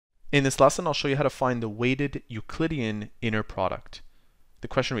In this lesson, I'll show you how to find the weighted Euclidean inner product. The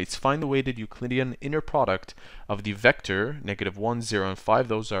question reads, find the weighted Euclidean inner product of the vector -1, 0, and 5.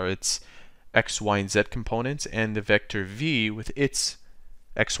 Those are its x, y, and z components, and the vector v with its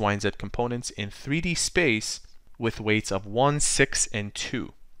x, y, and z components in 3D space with weights of 1, 6, and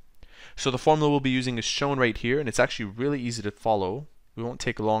 2. So the formula we'll be using is shown right here, and it's actually really easy to follow. We won't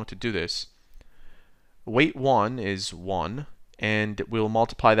take long to do this. Weight 1 is 1, and we'll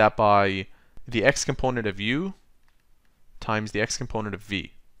multiply that by the x component of u times the x component of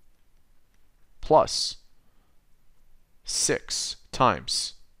v plus 6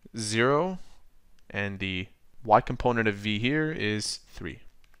 times 0, and the y component of v here is 3,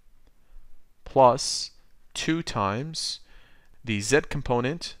 plus 2 times the z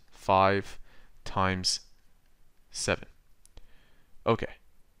component, 5, times 7. Okay.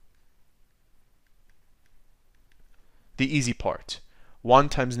 The easy part. 1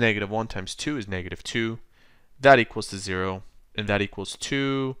 times -1 times 2 is -2. That equals to 0. And that equals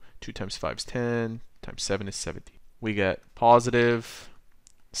 2. 2 times 5 is 10. Times 7 is 70. We get positive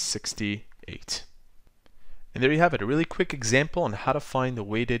 68. And there you have it, a really quick example on how to find the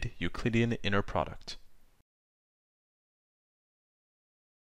weighted Euclidean inner product.